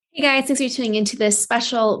Hey guys, thanks for tuning into this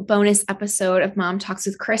special bonus episode of Mom Talks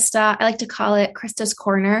with Krista. I like to call it Krista's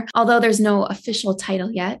Corner, although there's no official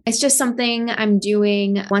title yet. It's just something I'm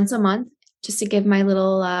doing once a month just to give my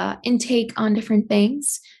little intake on different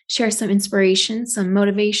things, share some inspiration, some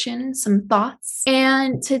motivation, some thoughts.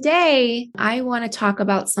 And today I want to talk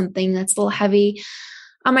about something that's a little heavy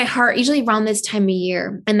on my heart, usually around this time of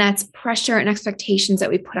year, and that's pressure and expectations that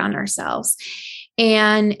we put on ourselves.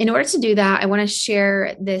 And in order to do that, I want to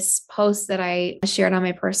share this post that I shared on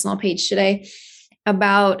my personal page today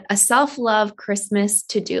about a self-love Christmas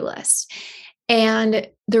to-do list. And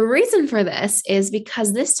the reason for this is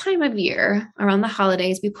because this time of year, around the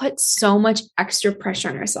holidays, we put so much extra pressure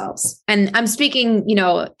on ourselves. And I'm speaking,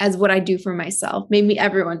 as what I do for myself. Maybe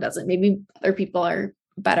everyone does it. Maybe other people are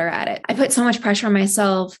better at it. I put so much pressure on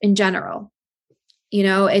myself in general.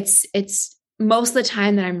 It's most of the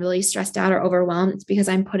time that I'm really stressed out or overwhelmed, it's because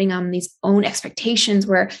I'm putting on these own expectations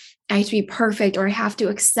where I have to be perfect or I have to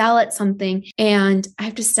excel at something. And I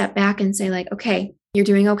have to step back and say, like, okay, you're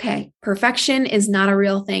doing okay. Perfection is not a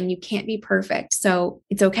real thing. You can't be perfect. So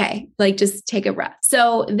it's okay. Like, just take a breath.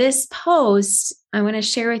 So this post, I want to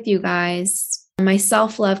share with you guys my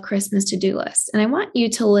self-love Christmas to-do list. And I want you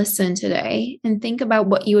to listen today and think about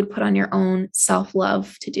what you would put on your own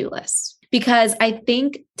self-love to-do list. Because I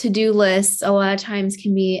think to-do lists a lot of times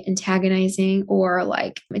can be antagonizing, or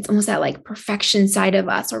like it's almost that like perfection side of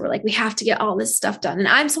us, or we're like, we have to get all this stuff done. And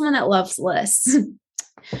I'm someone that loves lists.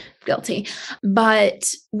 Guilty.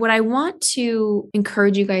 But what I want to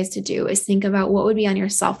encourage you guys to do is think about what would be on your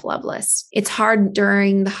self-love list. It's hard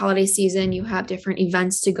during the holiday season. You have different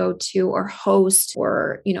events to go to or host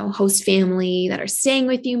family that are staying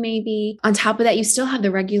with you maybe. On top of that, you still have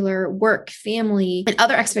the regular work, family, and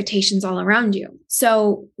other expectations all around you.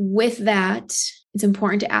 So with that, it's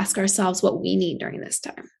important to ask ourselves what we need during this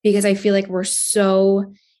time, because I feel like we're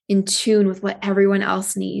so in tune with what everyone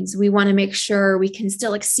else needs. We want to make sure we can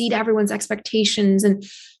still exceed everyone's expectations and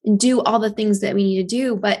do all the things that we need to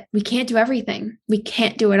do, but we can't do everything. We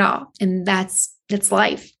can't do it all. And that's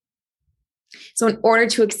life. So in order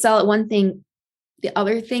to excel at one thing, the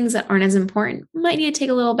other things that aren't as important might need to take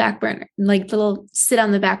a little back burner, like little sit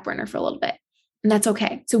on the back burner for a little bit. And that's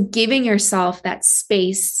okay. So giving yourself that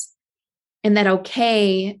space and that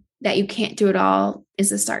okay that you can't do it all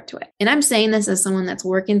is the start to it. And I'm saying this as someone that's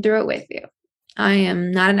working through it with you. I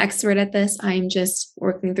am not an expert at this. I'm just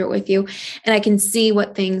working through it with you. And I can see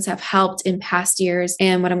what things have helped in past years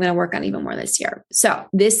and what I'm going to work on even more this year. So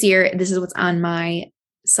this year, this is what's on my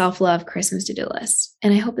self-love Christmas to-do list.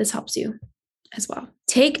 And I hope this helps you as well.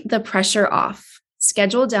 Take the pressure off.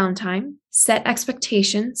 Schedule downtime. Set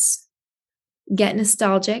expectations. Get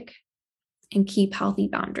nostalgic. And keep healthy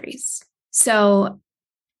boundaries. So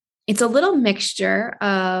it's a little mixture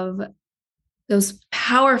of those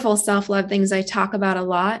powerful self-love things I talk about a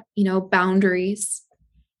lot, boundaries,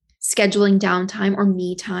 scheduling downtime or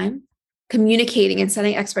me time, communicating and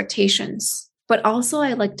setting expectations. But also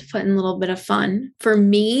I like to put in a little bit of fun. For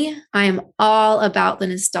me, I am all about the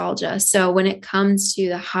nostalgia. So when it comes to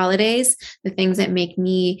the holidays, the things that make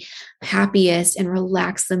me happiest and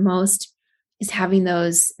relax the most is having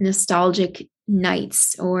those nostalgic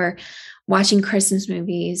nights or watching Christmas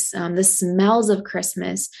movies, the smells of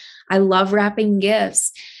Christmas. I love wrapping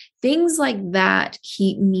gifts. Things like that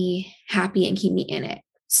keep me happy and keep me in it.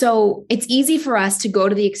 So it's easy for us to go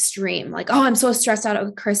to the extreme, like, oh, I'm so stressed out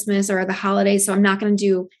of Christmas or the holidays, so I'm not going to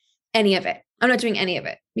do any of it. I'm not doing any of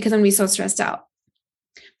it because I'm going to be so stressed out.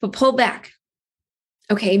 But pull back.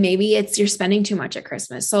 Okay, maybe it's you're spending too much at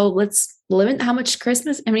Christmas. So let's limit how many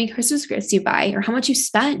Christmas gifts you buy or how much you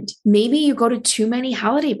spend. Maybe you go to too many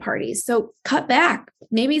holiday parties. So cut back.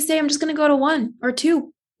 Maybe you say, I'm just going to go to one or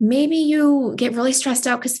two. Maybe you get really stressed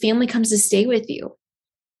out because family comes to stay with you.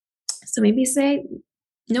 So maybe say,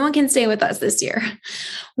 no one can stay with us this year.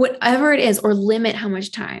 Whatever it is, or limit how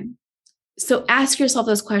much time. So ask yourself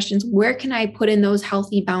those questions. Where can I put in those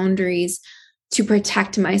healthy boundaries to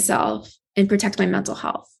protect myself and protect my mental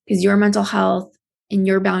health? Because your mental health and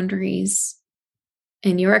your boundaries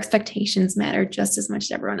and your expectations matter just as much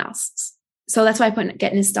as everyone else's. So that's why I put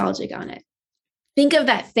get nostalgic on it. Think of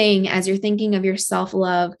that thing as you're thinking of your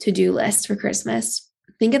self-love to-do list for Christmas.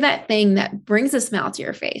 Think of that thing that brings a smile to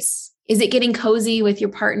your face. Is it getting cozy with your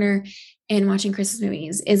partner and watching Christmas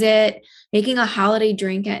movies? Is it making a holiday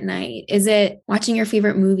drink at night? Is it watching your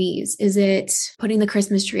favorite movies? Is it putting the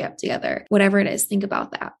Christmas tree up together? Whatever it is, think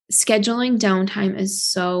about that. Scheduling downtime is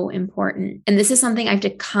so important. And this is something I have to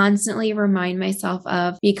constantly remind myself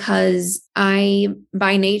of because I,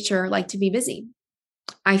 by nature, like to be busy.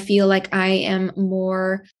 I feel like I am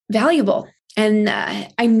more valuable And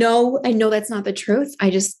I know that's not the truth. I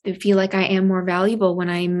just feel like I am more valuable when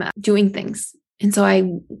I'm doing things. And so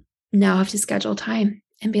I now have to schedule time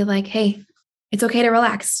and be like, hey, it's okay to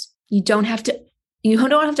relax. You don't have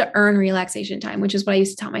to earn relaxation time, which is what I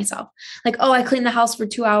used to tell myself. Like, oh, I cleaned the house for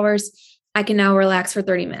 2 hours. I can now relax for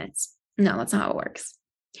 30 minutes. No, that's not how it works.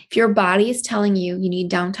 If your body is telling you you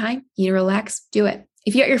need downtime, you need to relax, do it.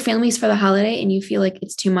 If you're at your family's for the holiday and you feel like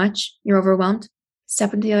it's too much, you're overwhelmed,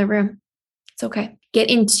 step into the other room. It's okay. Get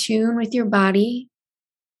in tune with your body.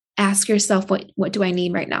 Ask yourself, what do I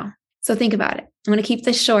need right now? So think about it. I'm going to keep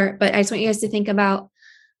this short, but I just want you guys to think about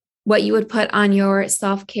what you would put on your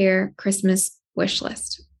self-care Christmas wish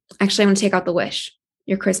list. Actually, I'm going to take out the wish,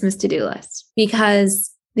 your Christmas to-do list,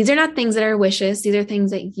 because these are not things that are wishes. These are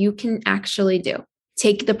things that you can actually do.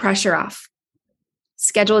 Take the pressure off.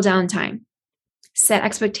 Schedule downtime. Set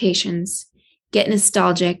expectations. Get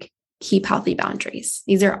nostalgic. Keep healthy boundaries.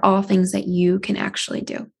 These are all things that you can actually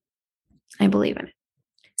do. I believe in it.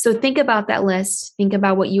 So think about that list. Think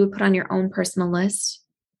about what you would put on your own personal list,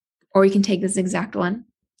 or you can take this exact one.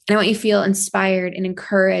 And I want you to feel inspired and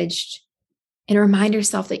encouraged and remind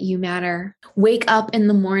yourself that you matter. Wake up in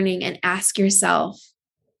the morning and ask yourself,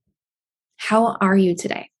 how are you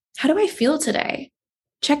today? How do I feel today?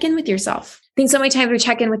 Check in with yourself. I think so many times we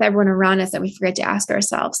check in with everyone around us that we forget to ask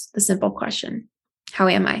ourselves the simple question, how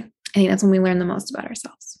am I? I think that's when we learn the most about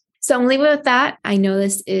ourselves. So I'm leaving it with that. I know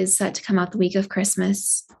this is set to come out the week of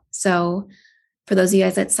Christmas. So for those of you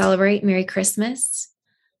guys that celebrate, Merry Christmas,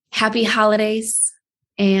 Happy Holidays,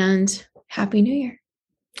 and Happy New Year.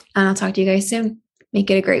 And I'll talk to you guys soon. Make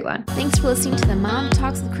it a great one. Thanks for listening to the Mom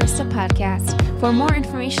Talks with Krista podcast. For more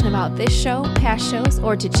information about this show, past shows,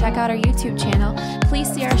 or to check out our YouTube channel, please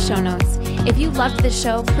see our show notes. If you loved this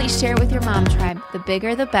show, please share it with your mom tribe. The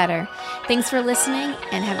bigger, the better. Thanks for listening,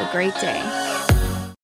 and have a great day.